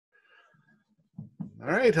All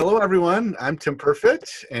right. Hello, everyone. I'm Tim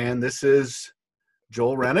Perfect, and this is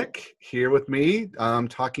Joel Rennick here with me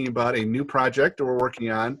talking about a new project that we're working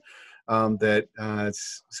on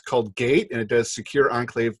it's called Gate, and it does secure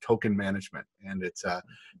enclave token management. And it's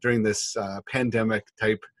during this pandemic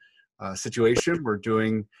type situation, we're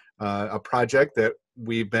doing a project that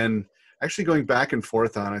we've been actually going back and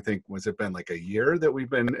forth on. I think, was it been like a year that we've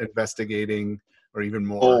been investigating, or even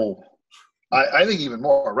more? Oh, I think even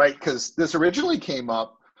more, right? Because this originally came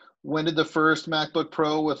up, when did the first MacBook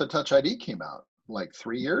Pro with a Touch ID came out? Like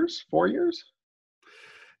 3 years, 4 years?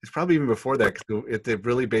 It's probably even before that, because it's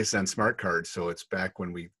really based on smart cards. So it's back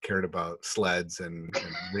when we cared about sleds and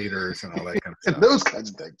readers and all that kind of stuff. And those kinds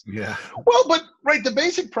of things. Yeah. Well, but right, the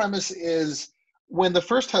basic premise is when the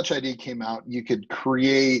first Touch ID came out, you could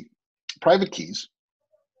create private keys,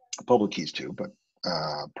 public keys too, but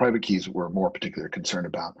private keys we're more particularly concerned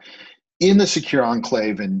about, in the secure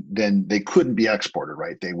enclave, and then they couldn't be exported,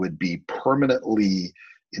 right? They would be permanently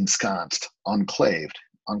ensconced, enclaved.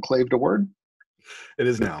 Enclaved a word? It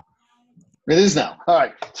is now. It is now. All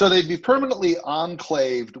right. So they'd be permanently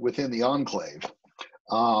enclaved within the enclave.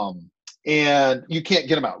 And you can't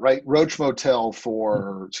get them out, right? Roach Motel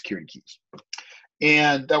for security keys.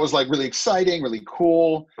 And that was like really exciting, really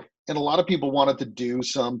cool. And a lot of people wanted to do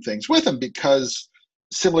some things with them because,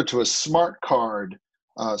 similar to a smart card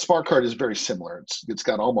is very similar. It's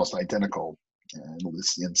got almost identical,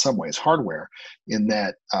 in some ways, hardware, in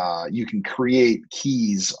that you can create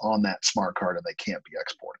keys on that smart card and they can't be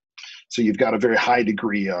exported. So you've got a very high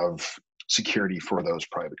degree of security for those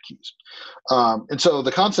private keys. And so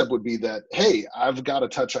the concept would be that, hey, I've got a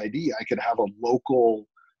Touch ID. I could have a local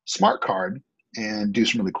smart card and do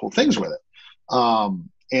some really cool things with it.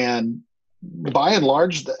 And by and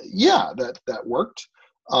large, that worked.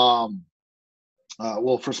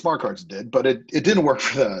 Well, for smart cards it did, but it didn't work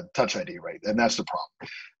for the Touch ID, right? And that's the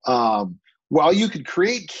problem. While you could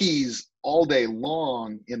create keys all day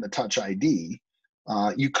long in the Touch ID,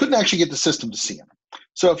 you couldn't actually get the system to see them.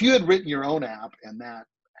 So if you had written your own app and that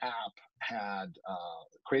app had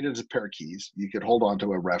created as a pair of keys, you could hold on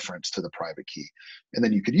to a reference to the private key, and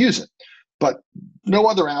then you could use it. But no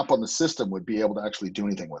other app on the system would be able to actually do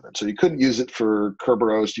anything with it. So you couldn't use it for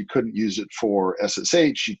Kerberos, you couldn't use it for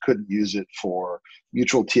SSH, you couldn't use it for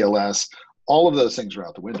mutual TLS. All of those things were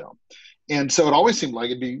out the window. And so it always seemed like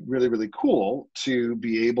it'd be really, really cool to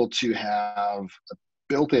be able to have a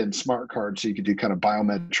built-in smart card so you could do kind of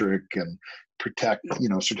biometric and protect,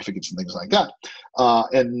 certificates and things like that,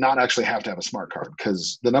 and not actually have to have a smart card,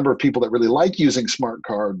 because the number of people that really like using smart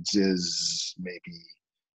cards is maybe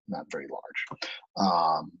not very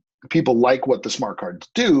large. People like what the smart cards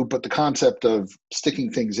do, but the concept of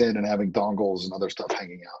sticking things in and having dongles and other stuff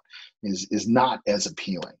hanging out is not as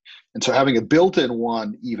appealing. And so having a built-in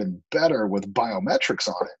one, even better with biometrics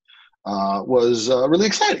on it, was really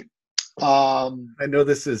exciting. I know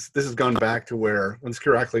this has gone back to where when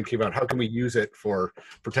Secure Enclave came out, how can we use it for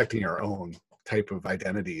protecting our own type of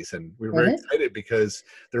identities? And we were very excited because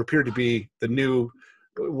there appeared to be the new,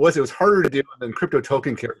 it was harder to do, and then Crypto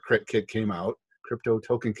Token Kit came out.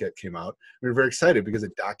 We were very excited because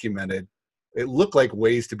it documented, it looked like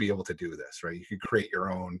ways to be able to do this, right? You could create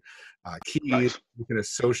your own keys. Nice. You can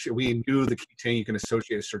associate, we knew the keychain, you can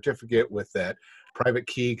associate a certificate with that private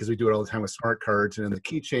key, because we do it all the time with smart cards and in the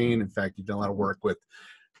keychain. In fact, you've done a lot of work with,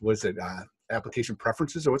 application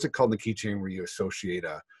preferences, or what's it called in the keychain where you associate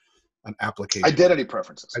an application? Identity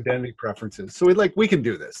preferences. So we can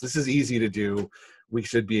do this. This is easy to do. We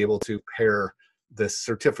should be able to pair this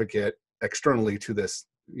certificate externally to this,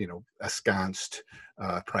 ensconced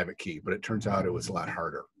private key. But it turns out it was a lot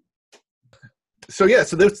harder. So yeah,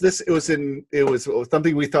 so it was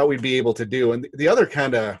something we thought we'd be able to do. And the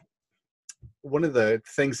other one of the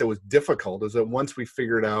things that was difficult is that once we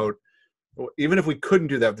figured out, even if we couldn't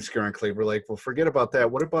do that with the Secure Enclave, we're like, well, forget about that.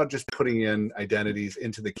 What about just putting in identities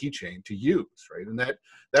into the keychain to use, right? And that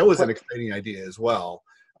was an exciting idea as well.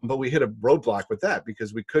 But we hit a roadblock with that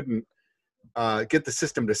because we couldn't get the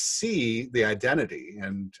system to see the identity.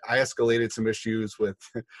 And I escalated some issues with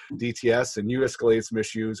DTS, and you escalated some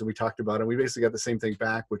issues, and we talked about it. And we basically got the same thing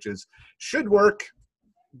back, which is should work,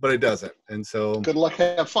 but it doesn't. And so good luck,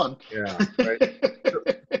 have fun. Yeah. Right.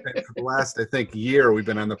 For the last, I think, year, we've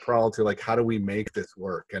been on the prowl to how do we make this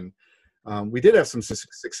work? And we did have some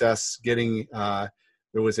success getting,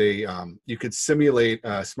 there was you could simulate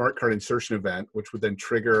a smart card insertion event, which would then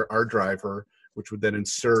trigger our driver, which would then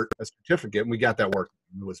insert a certificate. And we got that working.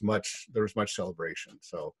 There was much celebration.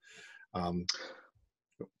 So,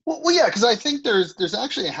 well, yeah, because I think there's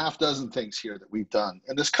actually a half dozen things here that we've done,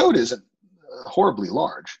 and this code isn't horribly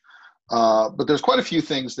large. But there's quite a few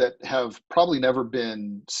things that have probably never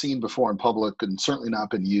been seen before in public and certainly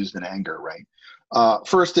not been used in anger, right?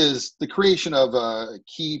 First is the creation of a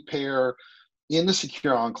key pair in the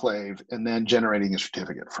secure enclave and then generating a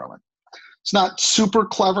certificate from it. It's not super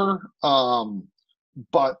clever,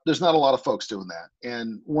 but there's not a lot of folks doing that.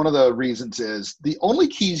 And one of the reasons is the only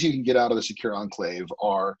keys you can get out of the secure enclave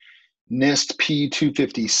are NIST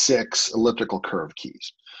P256 elliptical curve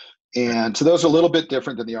keys. And so those are a little bit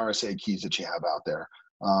different than the RSA keys that you have out there.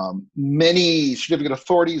 Many certificate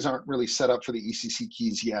authorities aren't really set up for the ECC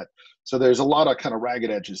keys yet. So there's a lot of kind of ragged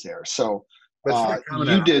edges there. So but it's not common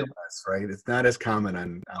you on did, iOS, right? It's not as common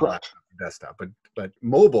on correct. laptop and desktop, but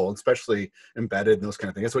mobile, especially embedded and those kind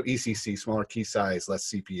of things. That's what ECC, smaller key size,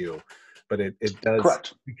 less CPU, but it does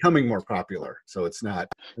Correct. becoming more popular. So it's not,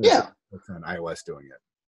 Yeah. it's on iOS doing it.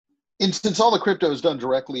 And since all the crypto is done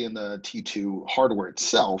directly in the T2 hardware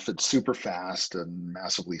itself, it's super fast and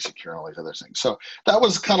massively secure and all these other things. So that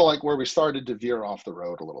was kind of like where we started to veer off the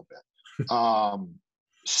road a little bit.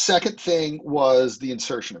 Second thing was the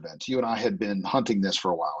insertion event. You and I had been hunting this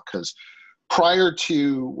for a while because prior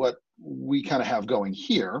to what we kind of have going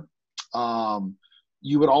here,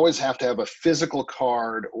 you would always have to have a physical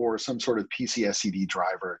card or some sort of PCSCD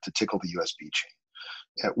driver to tickle the USB chain,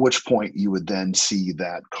 at which point you would then see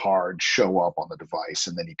that card show up on the device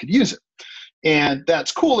and then you could use it. And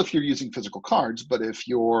that's cool if you're using physical cards, but if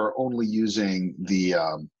you're only using the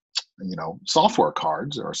software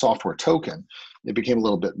cards or software token, it became a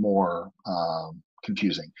little bit more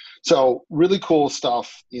confusing. So really cool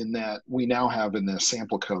stuff in that we now have in the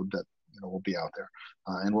sample code that will be out there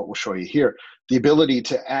and what we'll show you here, the ability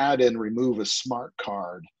to add and remove a smart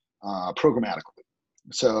card programmatically.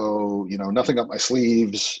 So, nothing up my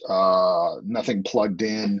sleeves, nothing plugged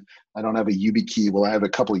in. I don't have a YubiKey. Well, I have a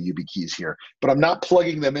couple of YubiKeys here, but I'm not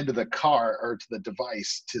plugging them into the car or to the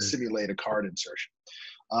device to simulate a card insertion.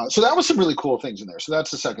 So that was some really cool things in there. So that's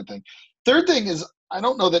the second thing. Third thing is, I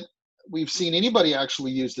don't know that we've seen anybody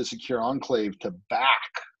actually use the secure enclave to back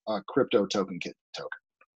a crypto token kit token.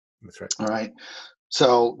 That's right. All right.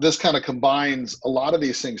 So this kind of combines a lot of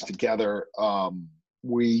these things together.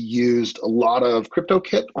 We used a lot of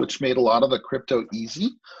CryptoKit, which made a lot of the crypto easy.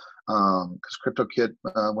 Because CryptoKit,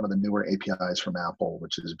 one of the newer APIs from Apple,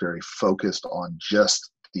 which is very focused on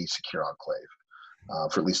just the secure enclave,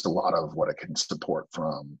 for at least a lot of what it can support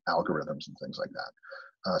from algorithms and things like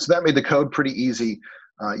that. So that made the code pretty easy.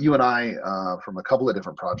 You and I, from a couple of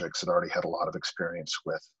different projects, had already had a lot of experience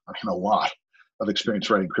with, a lot of experience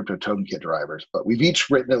writing crypto token kit drivers, but we've each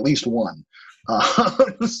written at least one.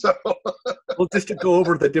 So well, just to go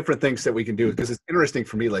over the different things that we can do, because it's interesting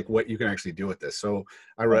for me, like what you can actually do with this. So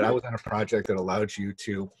I was on a project that allowed you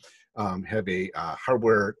to have a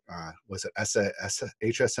hardware, was it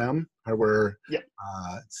HSM, hardware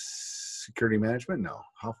security management? No,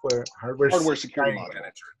 hardware security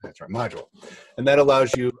manager. That's right, module. And that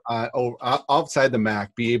allows you outside the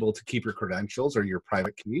Mac be able to keep your credentials or your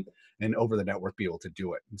private key, and over the network be able to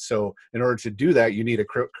do it. And so in order to do that, you need a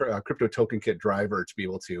crypto token kit driver to be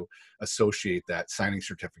able to associate that signing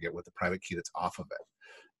certificate with the private key that's off of it.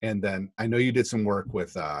 And then I know you did some work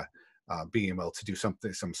with being able to do some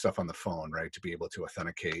stuff on the phone, right, to be able to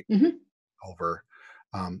authenticate over.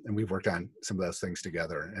 And we've worked on some of those things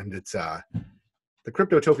together. And it's the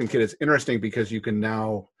crypto token kit is interesting because you can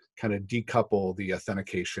now kind of decouple the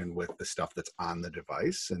authentication with the stuff that's on the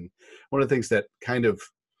device. And one of the things that kind of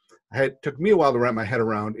took me a while to wrap my head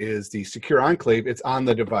around is the secure enclave. It's on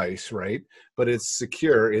the device, right? But it's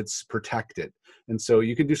secure, it's protected. And so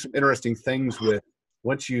you can do some interesting things with,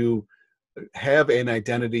 once you have an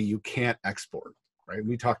identity you can't export, right?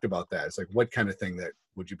 We talked about that. It's like, what kind of thing that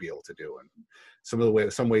would you be able to do? And some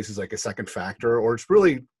ways is like a second factor, or it's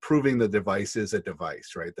really proving the device is a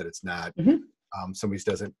device, right? That it's not, you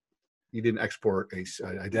didn't export an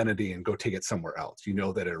identity and go take it somewhere else. You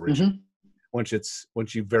know that it originated. Once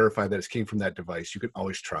you verify that it came from that device, you can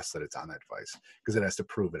always trust that it's on that device because it has to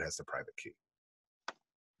prove it has the private key.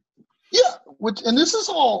 Yeah, and this is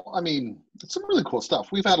all, it's some really cool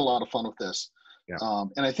stuff. We've had a lot of fun with this. Yeah.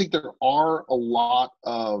 And I think there are a lot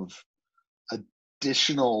of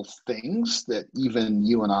additional things that even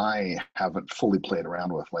you and I haven't fully played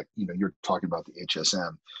around with. Like, you're talking about the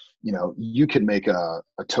HSM. You can make a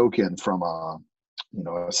token from a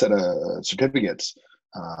set of certificates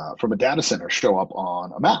from a data center show up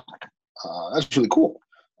on a Mac. That's really cool.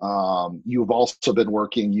 You've also been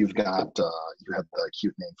working, you have the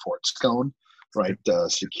cute name for it, Scone, right?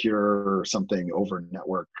 Secure something over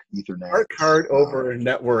network Ethernet. Smart card over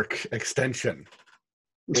network extension.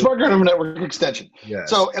 Smart card network extension. Yes.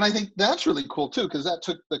 So, and I think that's really cool too, because that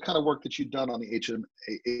took the kind of work that you'd done on the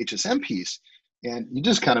HSM piece, and you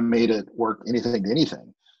just kind of made it work anything to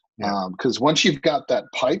anything. Yeah. Because once you've got that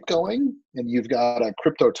pipe going and you've got a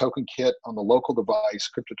crypto token kit on the local device,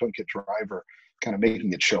 crypto token kit driver, kind of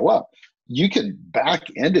making it show up, you can back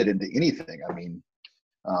end it into anything. I mean,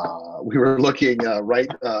 we were looking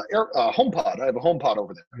HomePod. I have a HomePod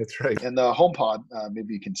over there. That's right. And the HomePod,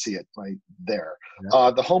 maybe you can see it right there.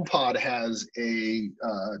 Yeah. The HomePod has a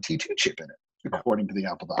T2 chip in it, according to the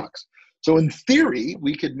Apple Docs. So in theory,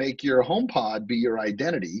 we could make your HomePod be your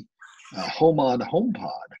identity, home on HomePod.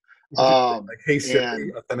 Like, hey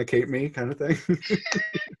Siri, authenticate me, kind of thing.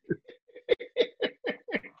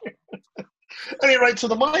 I mean, right. So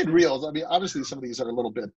the mind reels. I mean, obviously, some of these are a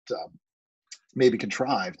little bit maybe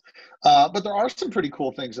contrived, but there are some pretty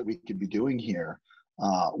cool things that we could be doing here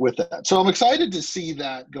with that. So I'm excited to see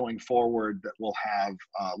that going forward. That we'll have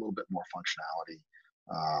a little bit more functionality.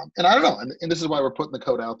 And I don't know. And this is why we're putting the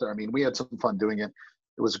code out there. I mean, we had some fun doing it.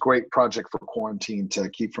 It was a great project for quarantine to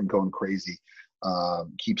keep from going crazy,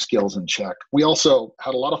 keep skills in check. We also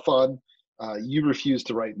had a lot of fun. You refused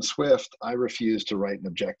to write in Swift. I refused to write in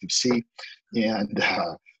Objective-C. And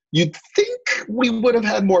you'd think we would have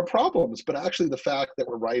had more problems, but actually the fact that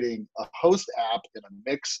we're writing a host app in a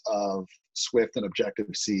mix of Swift and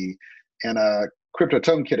Objective-C and a Crypto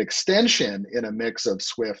Token Kit extension in a mix of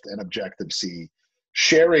Swift and Objective-C,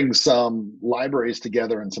 sharing some libraries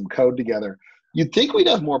together and some code together, you'd think we'd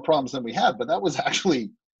have more problems than we had, but that was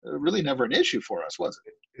actually really never an issue for us, was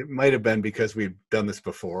it? It might have been because we've done this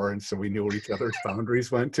before, and so we knew what each other's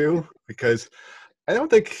boundaries went to. Because I don't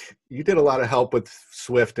think you did a lot of help with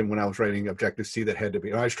Swift, and when I was writing Objective-C, that had to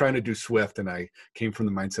be. I was trying to do Swift, and I came from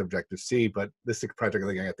the mindset of Objective-C. But this project, I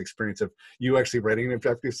think I got the experience of you actually writing an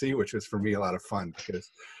Objective-C, which was for me a lot of fun because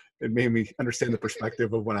it made me understand the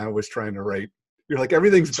perspective of when I was trying to write. You're like,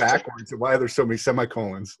 everything's backwards, and why are there so many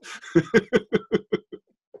semicolons?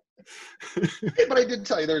 But I did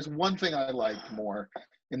tell you, there's one thing I liked more,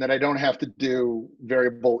 in that I don't have to do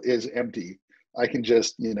variable is empty. I can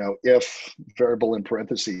just, if variable in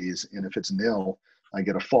parentheses, and if it's nil, I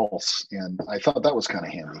get a false. And I thought that was kind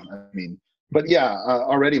of handy. I mean, but yeah,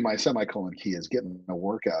 already my semicolon key is getting a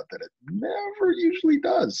workout that it never usually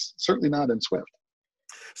does. Certainly not in Swift.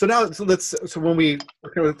 So now, so when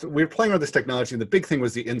we're playing with this technology, and the big thing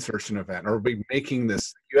was the insertion event, or making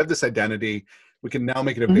this. You have this identity. We can now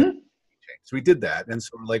make it a big change. So we did that, and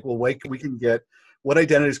so we're like, well, we can get what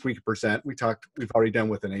identities we can present. We've already done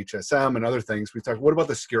with an HSM and other things. We talked, what about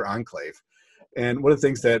the secure enclave? And one of the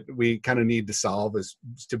things that we kind of need to solve is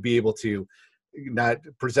to be able to not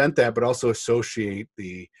present that, but also associate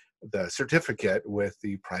the certificate with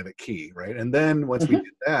the private key, right? And then once we did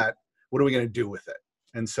that, what are we going to do with it?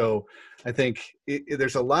 And so I think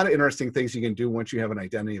there's a lot of interesting things you can do once you have an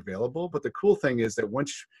identity available. But the cool thing is that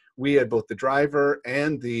once we had both the driver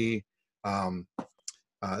and the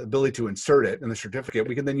ability to insert it in the certificate,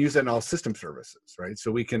 we can then use that in all system services, right?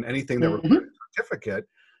 So we can, anything that requires a certificate,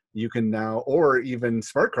 you can now, or even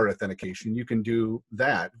smart card authentication, you can do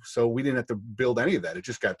that. So we didn't have to build any of that. It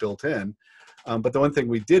just got built in. But the one thing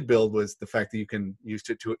we did build was the fact that you can use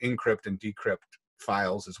it to encrypt and decrypt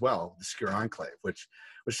files as well, the secure enclave, which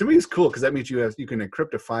to me is cool, because that means you can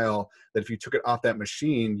encrypt a file that if you took it off that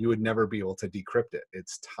machine, you would never be able to decrypt it.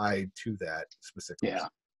 It's tied to that specific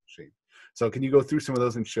machine. So can you go through some of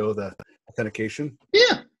those and show the authentication?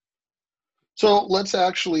 Yeah. So let's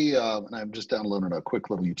actually, and I'm just downloading a quick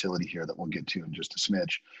little utility here that we'll get to in just a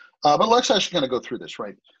smidge. But let's actually kind of go through this,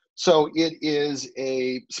 right? So it is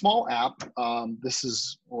a small app. This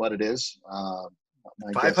is what it is.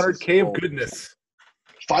 500K of goodness.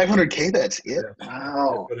 500K, that's it? Yeah,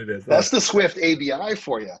 wow. that's what it is. That's the Swift ABI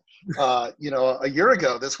for you. A year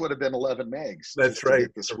ago, this would have been 11 megs. That's right.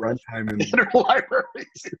 The runtime and libraries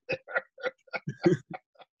in there.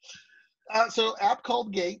 So app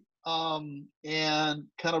called Gate, and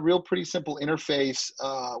kind of real pretty simple interface.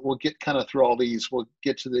 We'll get kind of through all these. We'll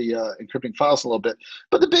get to the encrypting files a little bit.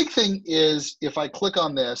 But the big thing is, if I click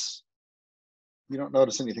on this, you don't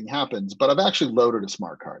notice anything happens, but I've actually loaded a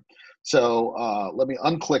smart card. So let me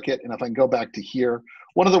unclick it, and if I can go back to here,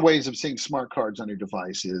 one of the ways of seeing smart cards on your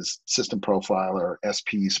device is system profile or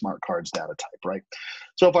SP smart cards data type, right?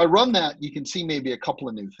 So if I run that, you can see maybe a couple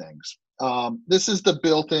of new things. This is the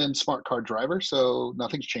built-in smart card driver, so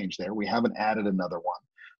nothing's changed there. We haven't added another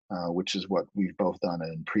one, which is what we've both done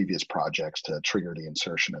in previous projects to trigger the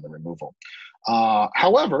insertion and the removal.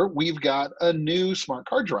 However, we've got a new smart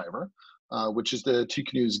card driver, which is the Two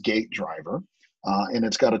Canoes Gate driver. and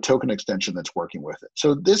it's got a token extension that's working with it.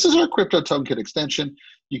 So this is our crypto token extension.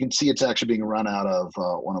 You can see it's actually being run out of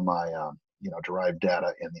one of my derived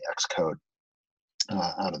data in the Xcode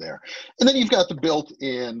out of there. And then you've got the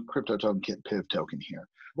built-in crypto token kit piv token here.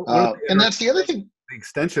 And that's the other thing. The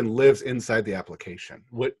extension lives inside the application,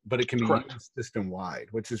 but it can be Correct. used system-wide,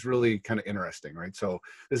 which is really kind of interesting, right? So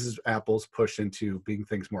this is Apple's push into being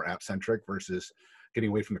things more app-centric versus getting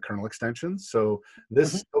away from the kernel extensions. So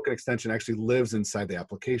this token extension actually lives inside the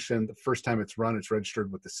application. The first time it's run, it's registered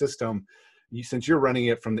with the system. Since you're running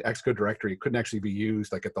it from the Xcode directory, it couldn't actually be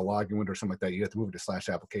used like at the login window or something like that. You have to move it to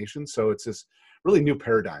 /application. So it's this really new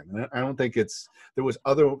paradigm. And I don't think there was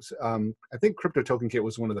other, I think Crypto Token Kit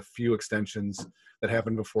was one of the few extensions that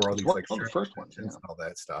happened before all these like the first one, and all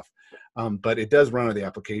that stuff. But it does run on the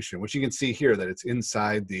application, which you can see here that it's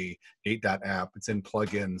inside the 8.app. It's in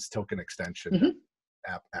plugins, token extension,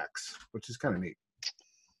 app X, which is kind of neat.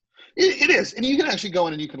 It is, and you can actually go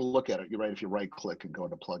in and you can look at it. You're right. If you right click and go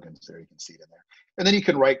into plugins there, you can see it in there. And then you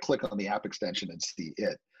can right click on the app extension and see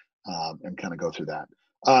it and kind of go through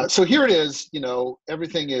that. So here it is,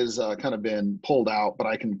 everything is kind of been pulled out, but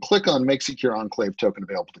I can click on make secure enclave token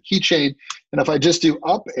available to keychain. And if I just do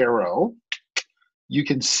up arrow, you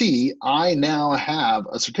can see I now have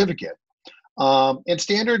a certificate. In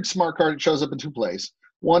standard smart card, it shows up in two places.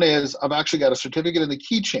 One is I've actually got a certificate in the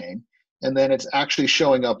keychain, and then it's actually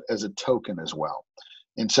showing up as a token as well.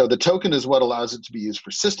 And so the token is what allows it to be used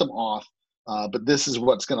for system auth, but this is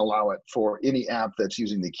what's going to allow it for any app that's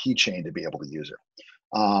using the keychain to be able to use it.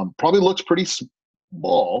 Probably looks pretty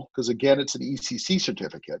small because, again, it's an ECC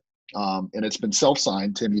certificate, and it's been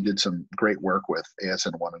self-signed. Tim, you did some great work with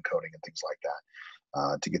ASN1 encoding and things like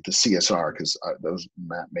that to get the CSR, because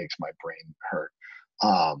that makes my brain hurt.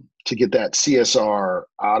 To get that CSR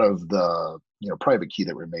out of the private key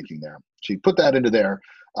that we're making there. So you put that into there,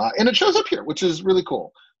 and it shows up here, which is really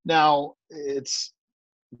cool. Now, it's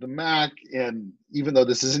the Mac, and even though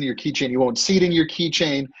this isn't your keychain, you won't see it in your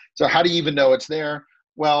keychain. So how do you even know it's there?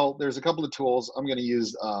 Well, there's a couple of tools I'm going to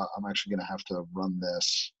use. I'm actually going to have to run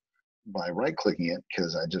this by right-clicking it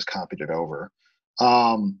because I just copied it over.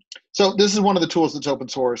 So this is one of the tools that's open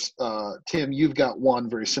source. Tim, you've got one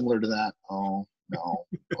very similar to that. Oh, no,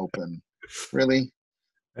 open. Really?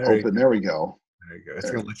 There we go. There you go.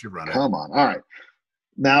 It's going to let you run it. Come on. All right.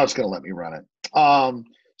 Now it's going to let me run it.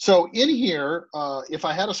 So in here, if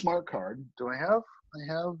I had a smart card, do I have?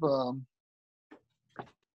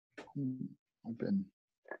 Open.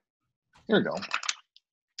 Here we go.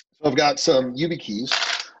 So I've got some YubiKeys,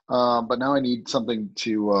 but now I need something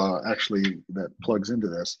to actually that plugs into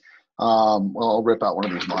this. Well, I'll rip out one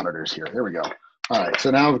of these monitors here. There we go. All right.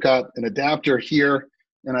 So now I've got an adapter here,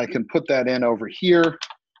 and I can put that in over here.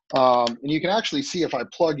 And you can actually see if I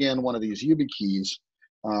plug in one of these YubiKeys,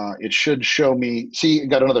 it should show me, see, it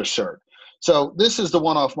got another cert. So this is the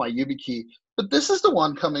one off my YubiKey, but this is the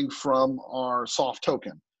one coming from our soft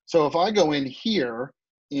token. So if I go in here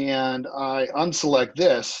and I unselect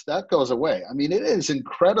this, that goes away. I mean, it is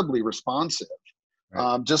incredibly responsive.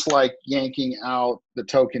 Right. Just like yanking out the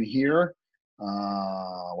token here.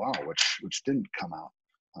 Wow, which didn't come out.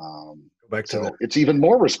 Go back to so it's even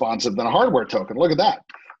more responsive than a hardware token. Look at that.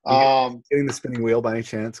 Getting the spinning wheel by any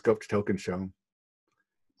chance? Go up to token show.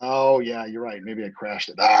 Oh yeah, you're right. Maybe I crashed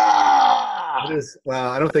it. It is. Well,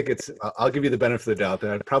 I don't think it's. I'll give you the benefit of the doubt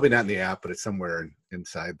that probably not in the app, but it's somewhere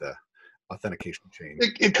inside the authentication chain.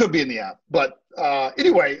 It could be in the app, but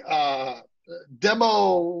anyway,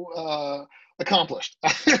 demo accomplished.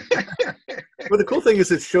 Well, the cool thing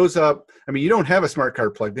is it shows up. I mean, you don't have a smart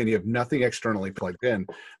card plugged in. You have nothing externally plugged in,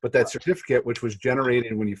 but that certificate, which was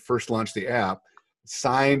generated when you first launched the app,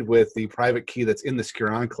 signed with the private key that's in the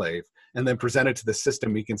secure enclave, and then presented to the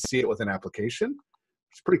system. You can see it with an application.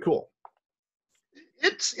 It's pretty cool.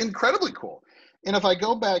 It's incredibly cool. And if I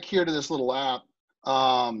go back here to this little app,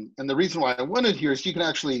 and the reason why I wanted here is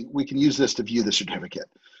we can use this to view the certificate.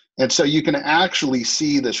 And so you can actually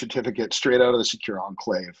see the certificate straight out of the secure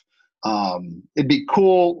enclave. It'd be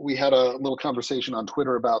cool. We had a little conversation on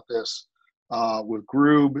Twitter about this with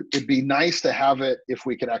Groob. It'd be nice to have it if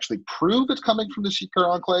we could actually prove it's coming from the secure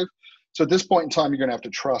enclave. So at this point in time, you're going to have to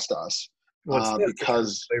trust us. Well, it's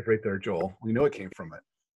because right there, Joel. We know it came from it.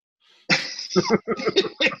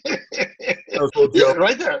 Yeah,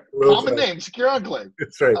 right there. Common name, secure enclave.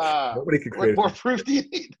 That's right. Nobody can create what more proof do you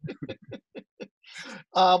need?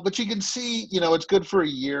 But you can see, it's good for a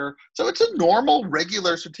year. So it's a normal,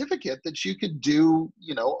 regular certificate that you could do,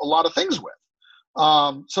 a lot of things with.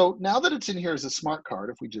 So now that it's in here as a smart card,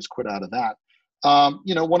 if we just quit out of that,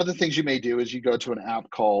 one of the things you may do is you go to an app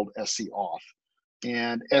called SC Auth.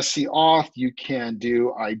 And SC auth, you can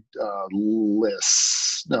do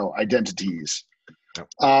identities. Yep.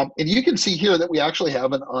 And you can see here that we actually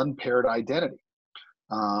have an unpaired identity.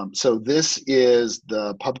 So this is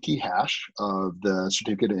the pub key hash of the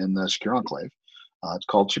certificate in the secure enclave. It's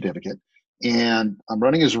called certificate. And I'm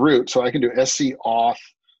running as root, so I can do SC auth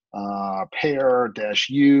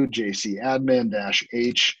pair-u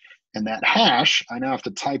jcadmin-h. And that hash, I now have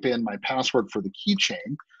to type in my password for the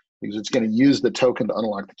keychain because it's going to use the token to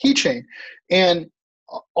unlock the keychain. And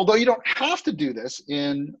although you don't have to do this,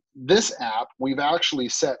 in this app, we've actually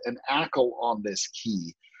set an ACL on this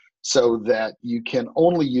key so that you can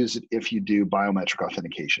only use it if you do biometric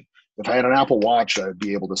authentication. If I had an Apple Watch, I'd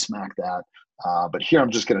be able to smack that. But here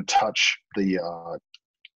I'm just going to touch the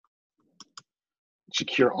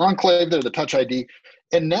secure enclave there, the Touch ID.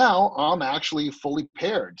 And now I'm actually fully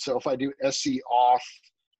paired. So if I do SC auth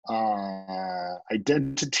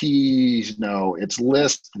identities, no, it's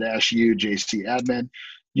list-u jcadmin.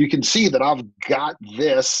 You can see that I've got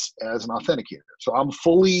this as an authenticator. So I'm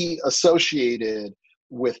fully associated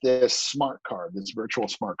with this smart card, this virtual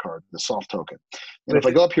smart card, the soft token. And if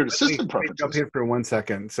I go up here to system preferences. Jump here for 1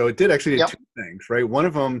 second. So it did actually do two things, right? One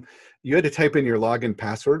of them, you had to type in your login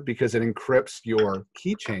password because it encrypts your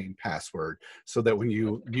keychain password so that when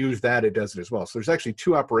you use that, it does it as well. So there's actually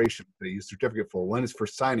two operations that you use certificate for. One is for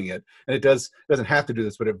signing it, and it doesn't have to do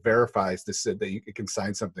this, but it verifies this that it can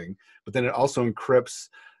sign something. But then it also encrypts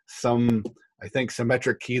some, I think,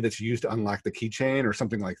 symmetric key that's used to unlock the keychain or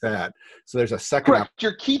something like that. So there's a second. Correct.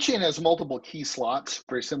 Your keychain has multiple key slots,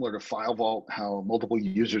 very similar to FileVault, how multiple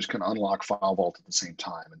users can unlock FileVault at the same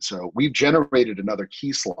time. And so we've generated another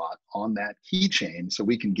key slot on that keychain so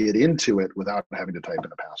we can get into it without having to type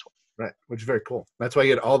in a password. Right, which is very cool. That's why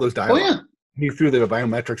you get all those dialogues. Oh, yeah. You threw the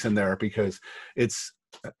biometrics in there because it's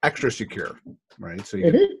extra secure, right? So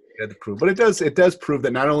you had to prove, but it does prove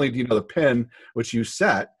that not only do you know the PIN, which you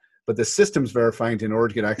set, but the system's verifying in order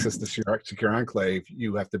to get access to secure enclave,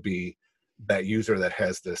 you have to be that user that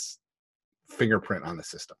has this fingerprint on the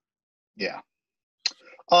system. Yeah.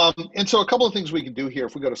 And so a couple of things we can do here.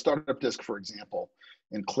 If we go to Startup Disk, for example,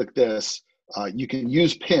 and click this, you can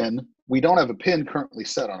use PIN. We don't have a PIN currently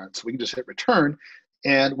set on it, so we can just hit return,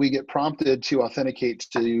 and we get prompted to authenticate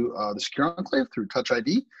to the secure enclave through Touch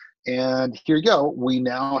ID. And here you go. We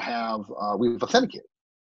now have, we've authenticated.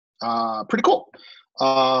 Pretty cool.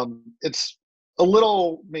 It's a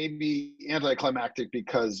little maybe anticlimactic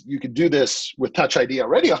because you could do this with Touch ID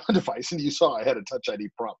already on the device, and you saw I had a Touch ID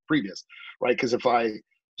prompt previous, right? Because if I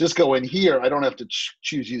just go in here, I don't have to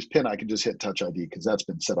choose use PIN. I can just hit Touch ID because that's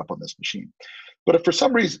been set up on this machine. But if for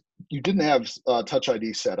some reason you didn't have Touch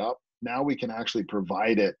ID set up, now we can actually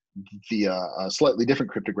provide it via a slightly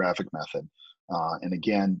different cryptographic method. And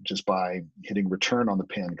again, just by hitting return on the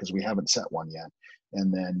PIN because we haven't set one yet,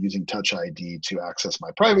 and then using Touch ID to access my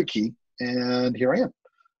private key. And here I am.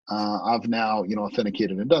 I've now,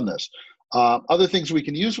 authenticated and done this. Other things we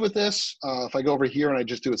can use with this, if I go over here and I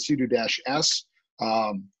just do a sudo-s,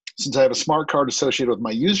 since I have a smart card associated with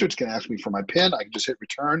my user, it's going to ask me for my PIN. I can just hit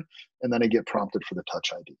return, and then I get prompted for the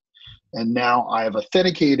Touch ID. And now I have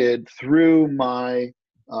authenticated through my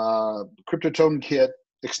CryptoTokenKit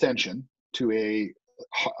extension to a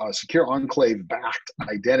secure enclave-backed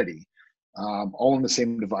identity, all on the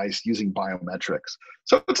same device using biometrics.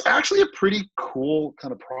 So it's actually a pretty cool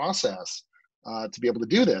kind of process to be able to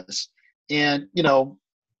do this. And,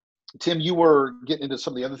 Tim, you were getting into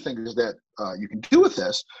some of the other things that you can do with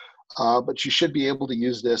this, but you should be able to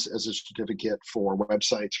use this as a certificate for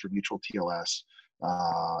websites for mutual TLS,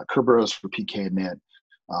 Kerberos for PKInit.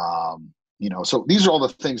 So these are all the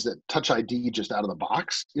things that Touch ID just out of the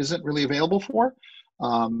box isn't really available for.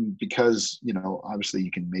 Because, obviously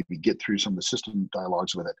you can maybe get through some of the system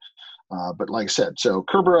dialogues with it. But like I said, so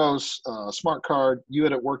Kerberos, smart card, you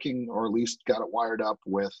had it working, or at least got it wired up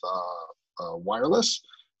with wireless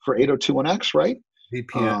for 802.1x, right?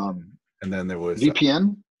 VPN. And then there was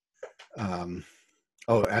VPN.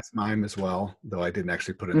 S-MIME as well, though I didn't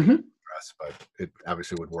actually put it in the address, but it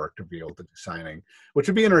obviously would work to be able to do signing, which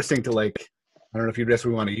would be interesting to I don't know if you'd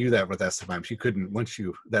necessarily want to use that with S-MIME. You couldn't, once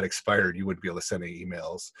that expired, you wouldn't be able to send any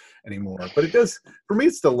emails anymore. But it does, for me,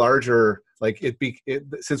 it's the larger,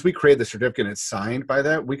 since we created the certificate and it's signed by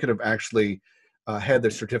that, we could have actually had the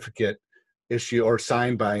certificate issue or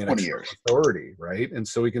signed by an external authority, right? And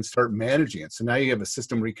so we can start managing it. So now you have a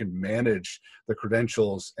system where you can manage the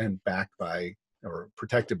credentials and backed by or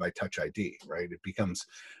protected by Touch ID, right? It becomes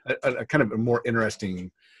a kind of a more interesting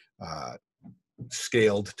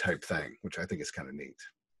scaled type thing, which I think is kind of neat.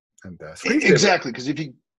 And exactly, because if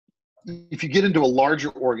you if you get into a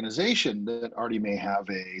larger organization that already may have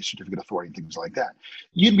a certificate of authority and things like that,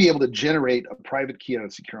 you'd be able to generate a private key out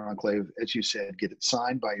of Secure Enclave, as you said, get it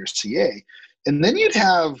signed by your CA, and then you'd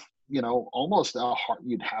have, almost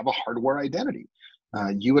you'd have a hardware identity.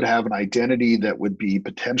 You would have an identity that would be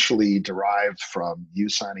potentially derived from you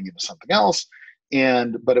signing into something else,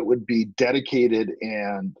 but it would be dedicated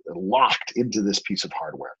and locked into this piece of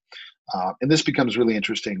hardware. And this becomes really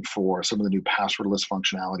interesting for some of the new passwordless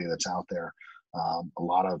functionality that's out there. A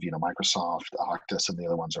lot of, Microsoft, Okta, some of the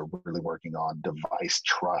other ones are really working on device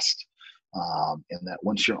trust. And that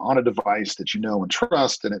once you're on a device that you know and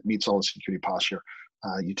trust and it meets all the security posture,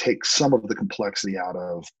 you take some of the complexity out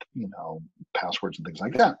of, passwords and things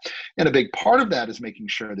like that. And a big part of that is making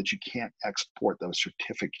sure that you can't export those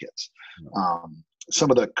certificates.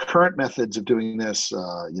 Some of the current methods of doing this,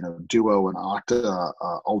 Duo and Okta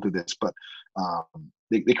all do this, but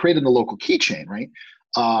they created a local keychain, right?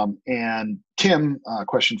 And Tim,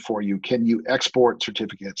 question for you: can you export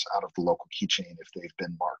certificates out of the local keychain if they've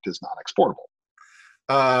been marked as not exportable?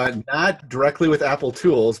 Not directly with Apple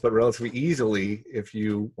tools, but relatively easily if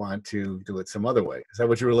you want to do it some other way. Is that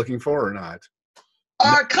what you were looking for or not?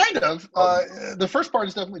 Kind of. The first part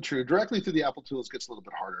is definitely true. Directly through the Apple tools gets a little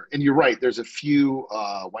bit harder. And you're right, there's a few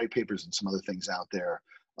white papers and some other things out there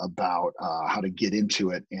about how to get into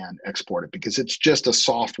it and export it, because it's just a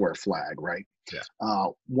software flag, right? Yeah.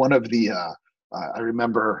 One of the, I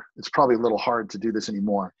remember, it's probably a little hard to do this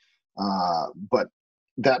anymore, but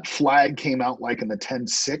that flag came out like in the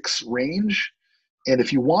 10.6 range. And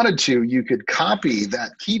if you wanted to, you could copy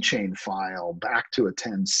that keychain file back to a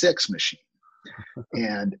 10.6 machine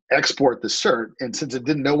and export the cert. And since it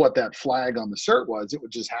didn't know what that flag on the cert was, it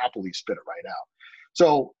would just happily spit it right out.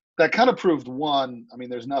 So that kind of proved one,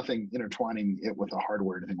 there's nothing intertwining it with the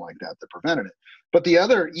hardware or anything like that that prevented it. But the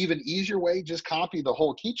other, even easier way, just copy the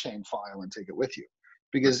whole keychain file and take it with you.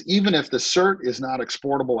 Because even if the cert is not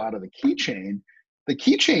exportable out of the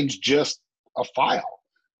keychain's just a file.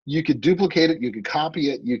 You could duplicate it, you could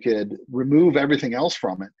copy it, you could remove everything else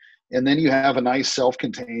from it. And then you have a nice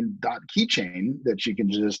self-contained .keychain that you can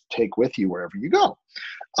just take with you wherever you go.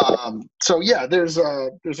 So yeah, there's a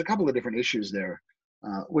couple of different issues there,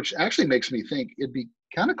 which actually makes me think it'd be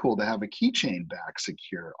kind of cool to have a keychain back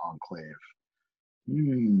Secure Enclave.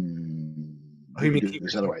 Oh, you mean keep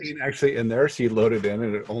your keychain actually in there, so you load it in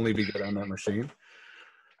and it'd only be good on that machine?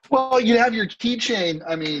 Well, you have your keychain.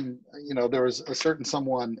 There was a certain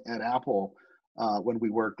someone at Apple when we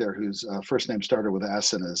worked there whose first name started with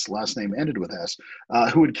S and his last name ended with S,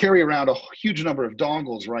 who would carry around a huge number of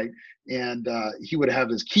dongles, right? And he would have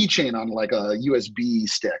his keychain on like a USB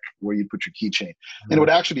stick where you put your keychain. And it would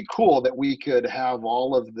actually be cool that we could have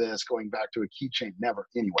all of this going back to a keychain. Never,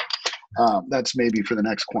 anyway. That's maybe for the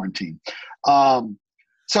next quarantine.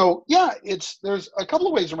 So yeah, there's a couple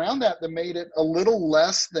of ways around that made it a little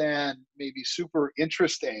less than maybe super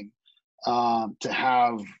interesting to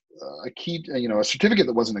have a certificate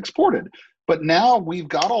that wasn't exported. But now we've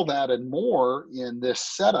got all that and more in this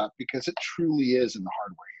setup because it truly is in the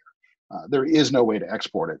hardware here. There is no way to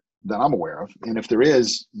export it that I'm aware of. And if there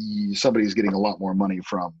is, somebody's getting a lot more money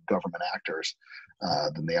from government actors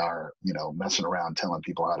than they are, messing around telling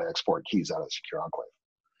people how to export keys out of Secure Enclave.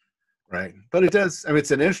 Right. But it does,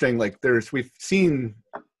 it's an interesting, we've seen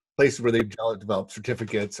places where they've developed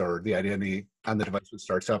certificates or the identity on the device when it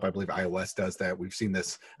starts up. I believe iOS does that. We've seen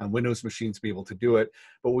this on Windows machines be able to do it.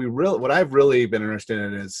 But what I've really been interested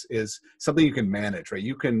in is something you can manage, right?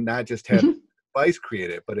 You can not just have the device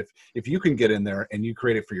create it, but if you can get in there and you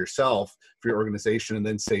create it for yourself, for your organization, and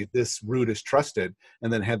then say this root is trusted,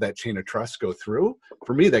 and then have that chain of trust go through,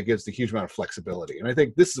 for me, that gives the huge amount of flexibility. And I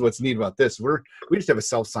think this is what's neat about this. We just have a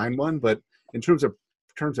self-signed one, but in terms of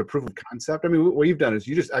proof of concept, what you've done is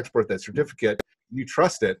you just export that certificate, you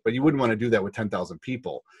trust it, but you wouldn't want to do that with 10,000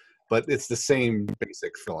 people. But it's the same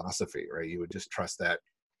basic philosophy, right? You would just trust that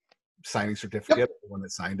signing certificate, the one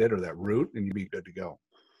that signed it, or that root, and you'd be good to go.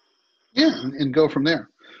 Yeah, and go from there.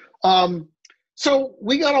 So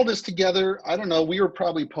we got all this together. I don't know. We were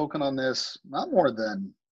probably poking on this not more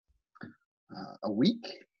than a week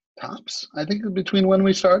tops, I think, between when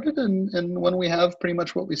we started and when we have pretty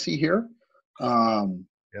much what we see here.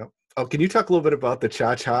 Yep. Oh, can you talk a little bit about the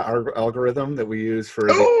ChaCha algorithm that we use for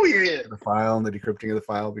the file and the decrypting of the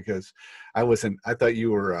file? Because I thought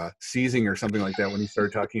you were seizing or something like that when you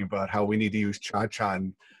started talking about how we need to use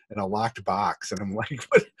ChaCha in a locked box. And I'm like,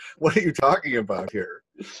 what are you talking about here?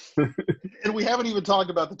 And we haven't even talked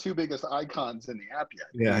about the two biggest icons in the app yet.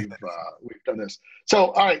 Yeah, we've done this.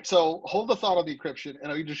 So, all right. So hold the thought on decryption,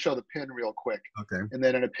 and I'll just show the pin real quick. Okay. And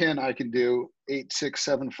then in a pin, I can do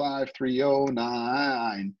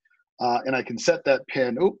 8675309. and I can set that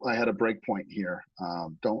pin. Oh, I had a breakpoint here.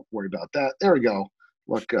 Don't worry about that. There we go.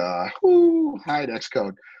 Look, hide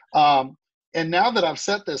Xcode. And now that I've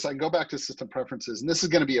set this, I can go back to system preferences, and this is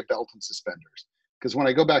going to be a belt and suspenders, because when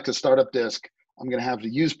I go back to startup disk, I'm going to have to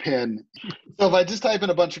use pin. So if I just type in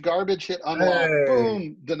a bunch of garbage, hit unlock,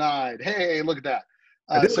 boom, denied. Hey, look at that.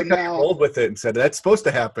 I did So like how you now rolled with it and said that's supposed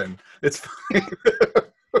to happen. It's fine.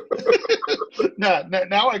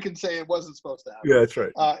 now I can say it wasn't supposed to happen. Yeah, that's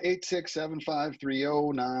right.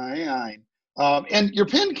 8675309. And your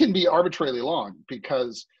pin can be arbitrarily long,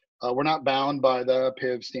 because we're not bound by the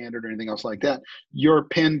PIV standard or anything else like that. Your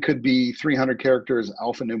pin could be 300 characters,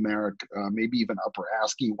 alphanumeric, maybe even upper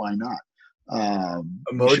ASCII. Why not?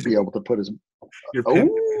 You should be able to put as your pin.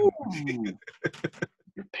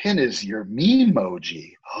 Your pin is your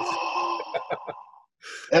memoji.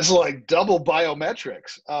 That's like double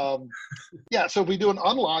biometrics. Yeah, so if we do an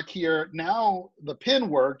unlock here, now the pin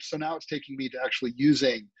worked, so now it's taking me to actually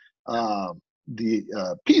using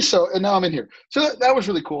the piece. So, and now I'm in here. So that was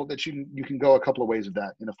really cool that you can go a couple of ways with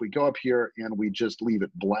that. And if we go up here and we just leave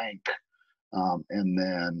it blank, and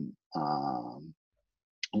then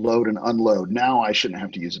load and unload, now I shouldn't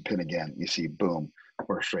have to use a pin again. You see, boom,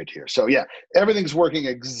 we're straight here. So yeah, everything's working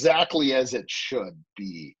exactly as it should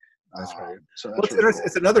be. That's right. So well, that's really cool.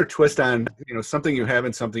 It's another twist on, something you have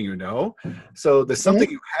and something you know. So the something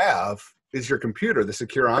you have is your computer, the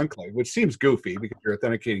secure enclave, which seems goofy because you're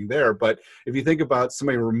authenticating there. But if you think about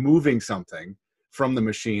somebody removing something from the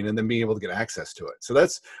machine and then being able to get access to it. So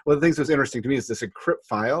that's one of the things that's interesting to me is this encrypt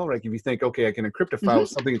file. Like if you think, okay, I can encrypt a file with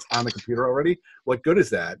something that's on the computer already, what good is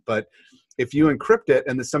that? But if you encrypt it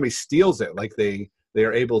and then somebody steals it, like they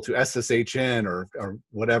are able to SSH in or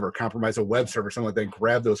whatever, compromise a web server, something like that,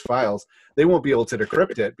 grab those files, they won't be able to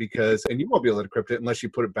decrypt it and you won't be able to decrypt it unless you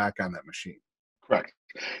put it back on that machine. Correct.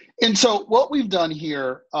 And so what we've done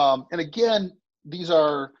here, and again, these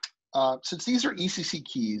are, since these are ECC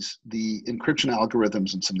keys, the encryption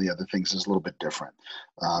algorithms and some of the other things is a little bit different.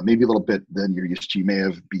 Maybe a little bit than you're used to. You may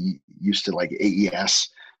have be used to like AES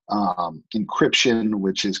encryption,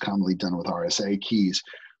 which is commonly done with RSA keys.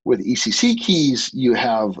 With ECC keys, you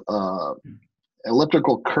have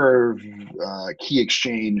elliptical curve key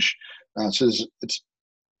exchange. So it's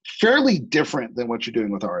fairly different than what you're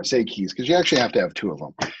doing with RSA keys, because you actually have to have two of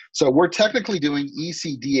them. So we're technically doing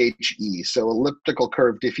ECDHE, so elliptical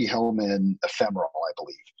curve Diffie-Hellman ephemeral, I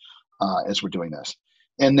believe, as we're doing this.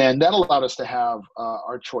 And then that allowed us to have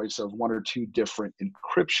our choice of one or two different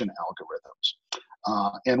encryption algorithms.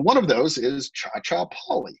 And one of those is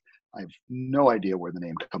ChaChaPoly. I have no idea where the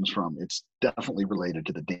name comes from. It's definitely related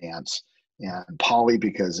to the dance. And poly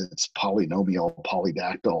because it's polynomial,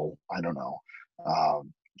 polydactyl, I don't know.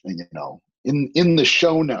 And, in the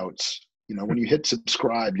show notes, when you hit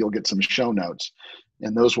subscribe, you'll get some show notes,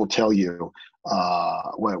 and those will tell you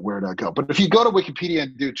where to go. But if you go to Wikipedia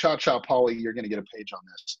and do ChaChaPoly, you're going to get a page on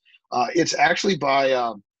this. It's actually by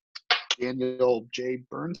Daniel J.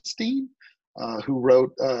 Bernstein, who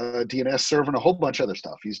wrote DNS Server and a whole bunch of other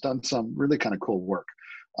stuff. He's done some really kind of cool work.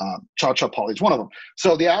 ChaChaPoly is one of them.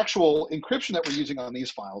 So the actual encryption that we're using on these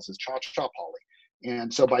files is ChaChaPoly.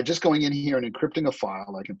 And so by just going in here and encrypting a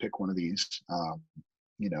file, I can pick one of these,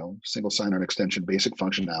 single sign-on extension, basic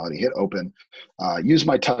functionality, hit open, use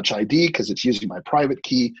my Touch ID because it's using my private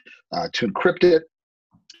key to encrypt it.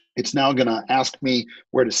 It's now going to ask me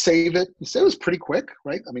where to save it. You said it was pretty quick,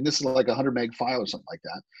 right? I mean, this is like a 100 meg file or something like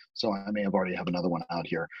that. So I may have already have another one out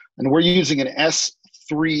here. And we're using an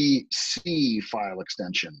S3C file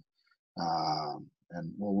extension.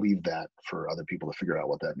 And we'll leave that for other people to figure out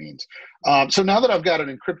what that means. So now that I've got it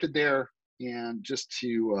encrypted there, and just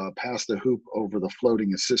to pass the hoop over the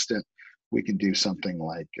floating assistant, we can do something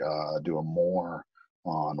like do a more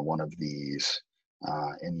on one of these.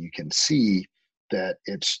 And you can see that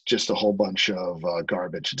it's just a whole bunch of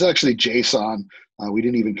garbage. It's actually JSON. We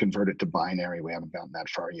didn't even convert it to binary. We haven't gotten that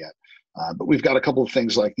far yet. But we've got a couple of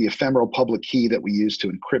things like the ephemeral public key that we use to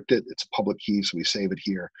encrypt it. It's a public key, so we save it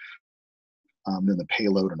here. Then the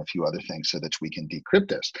payload and a few other things so that we can decrypt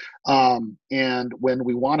this. And when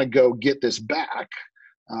we want to go get this back,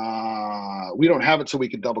 we don't have it, so we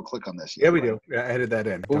can double click on this. Yeah, we do. Yeah, I added that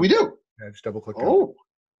in. Well, we do. Yeah, just double click. Oh,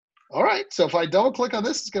 all right. So if I double click on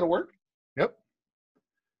this, it's going to work. Yep.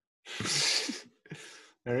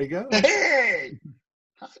 There you go. Hey,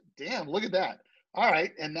 damn! Look at that. All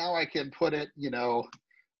right, and now I can put it,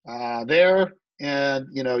 there, and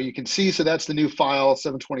you can see. So that's the new file,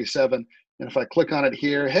 727. And if I click on it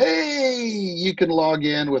here, hey, you can log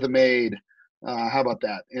in with a maid. How about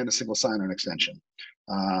that? And a single sign-on extension.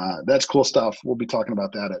 That's cool stuff. We'll be talking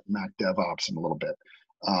about that at Mac DevOps in a little bit.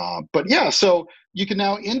 But yeah, so you can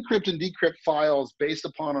now encrypt and decrypt files based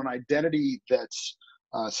upon an identity that's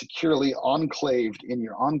securely enclaved in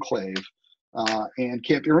your enclave and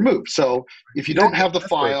can't be removed. So if you don't have the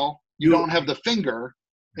file, you don't have the finger,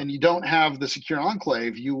 and you don't have the secure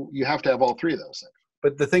enclave, you have to have all three of those things.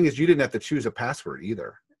 But the thing is, you didn't have to choose a password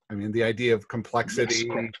either. I mean, the idea of complexity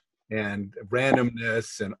and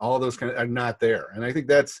randomness and all those kind of are not there. And I think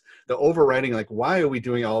that's the overriding, like, why are we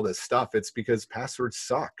doing all this stuff? It's because passwords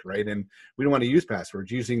suck, right? And we don't want to use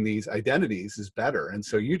passwords. Using these identities is better. And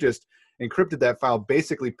so you just encrypted that file,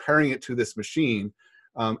 basically pairing it to this machine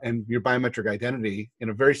and your biometric identity in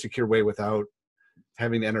a very secure way without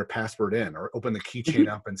having to enter a password in or open the keychain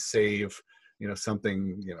up and save, you know,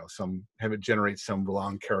 something, you know, have it generate some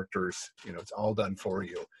long characters. You know, it's all done for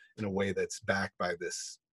you in a way that's backed by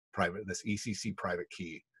this ECC private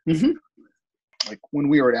key. Like when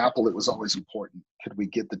we were at Apple, it was always important. Could we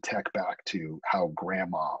get the tech back to how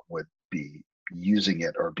grandma would be using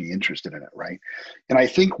it or be interested in it, right? And I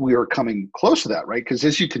think we are coming close to that, right? Because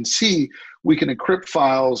as you can see, we can encrypt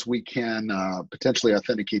files, we can potentially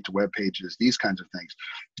authenticate to web pages, these kinds of things,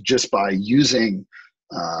 just by using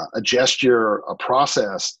a gesture, a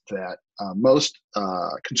process that most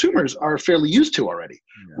consumers are fairly used to already,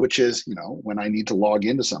 which is, you know, when I need to log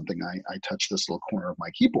into something, I touch this little corner of my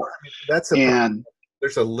keyboard. I mean, that's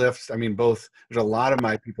there's a list. I mean, there's a lot of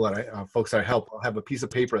my people that folks I help have a piece of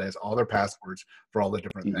paper that has all their passwords for all the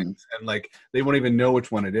different things. And like, they won't even know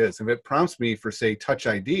which one it is. If it prompts me for, say, Touch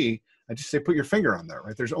ID, I just say, put your finger on there,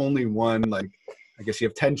 right? There's only one, like, I guess you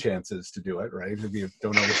have 10 chances to do it, right? If you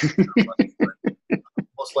don't know which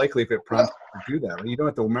most likely if it prompts you to do that, right? You don't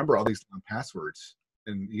have to remember all these passwords,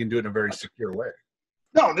 and you can do it in a very secure way.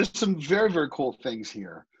 No, there's some very, very cool things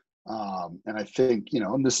here. And I think, you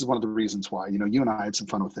know, and this is one of the reasons why, you know, you and I had some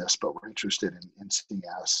fun with this, but we're interested in seeing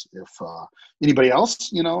if anybody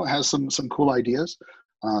else, you know, has some cool ideas.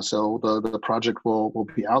 So the project will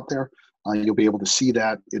be out there. You'll be able to see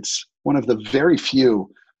that. It's one of the very few.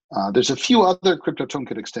 There's a few other crypto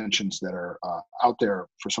token extensions that are out there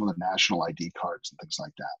for some of the national ID cards and things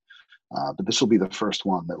like that. But this will be the first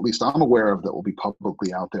one that at least I'm aware of that will be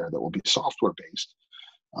publicly out there, that will be software based.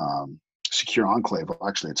 Secure Enclave, well,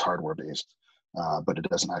 actually it's hardware based, but it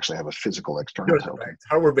doesn't actually have a physical external token. It's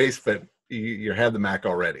hardware based, but you have the Mac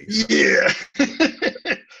already. So. Yeah.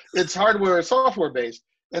 It's hardware, software based,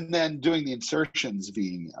 and then doing the insertions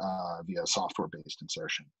via software based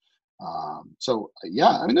insertion. So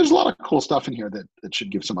yeah, I mean, there's a lot of cool stuff in here that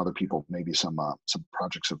should give some other people maybe some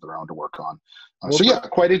projects of their own to work on. So yeah,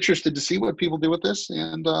 quite interested to see what people do with this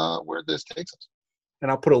and where this takes us. And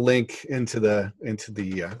I'll put a link into the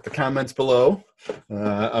comments below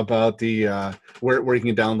about the where you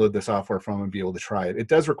can download the software from and be able to try it. It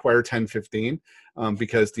does require 1015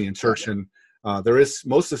 because the insertion. There is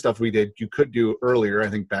most of the stuff we did you could do earlier, I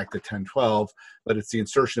think back to 1012, but it's the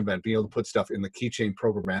insertion event, being able to put stuff in the keychain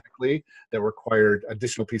programmatically that required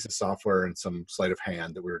additional piece of software and some sleight of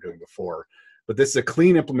hand that we were doing before. But this is a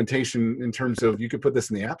clean implementation in terms of you could put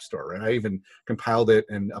this in the App Store, right? I even compiled it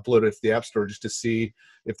and uploaded it to the App Store just to see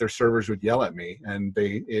if their servers would yell at me. And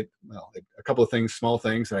a couple of things, small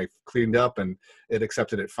things, I cleaned up and it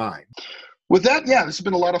accepted it fine. With that, yeah, this has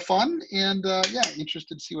been a lot of fun, and yeah,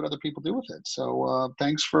 interested to see what other people do with it. So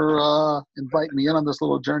thanks for inviting me in on this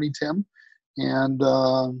little journey, Tim. And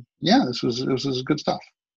yeah, this was good stuff.